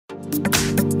Here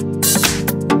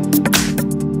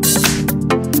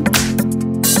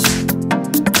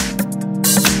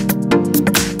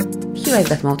I've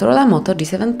got Motorola Moto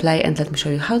G7 Play, and let me show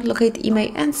you how to locate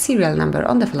IMEI and serial number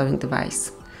on the following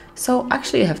device. So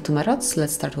actually you have two methods.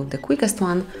 Let's start with the quickest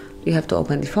one. You have to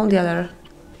open the phone dialer,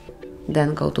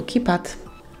 then go to keypad,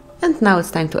 and now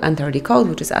it's time to enter the code,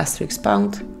 which is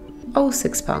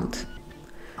 *#06#.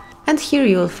 And here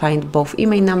you will find both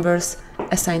IMEI numbers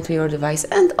assigned to your device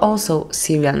and also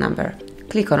serial number.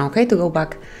 Click on OK to go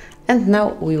back, and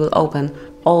now we will open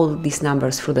all these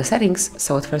numbers through the settings.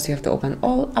 So at first you have to open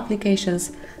all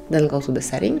applications, then go to the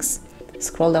settings,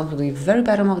 scroll down to the very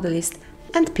bottom of the list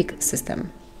and pick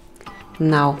System.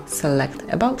 Now select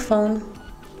About Phone,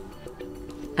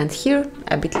 and here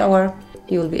a bit lower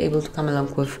you will be able to come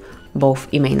along with both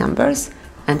IMEI numbers,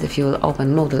 and if you will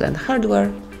open Model and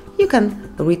Hardware, you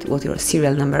can read what your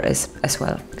serial number is as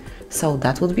well. So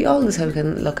that would be all. This is how you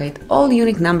can locate all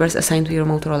unique numbers assigned to your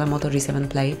Motorola Moto G7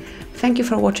 Play. Thank you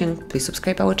for watching, please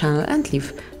subscribe our channel and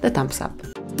leave the thumbs up.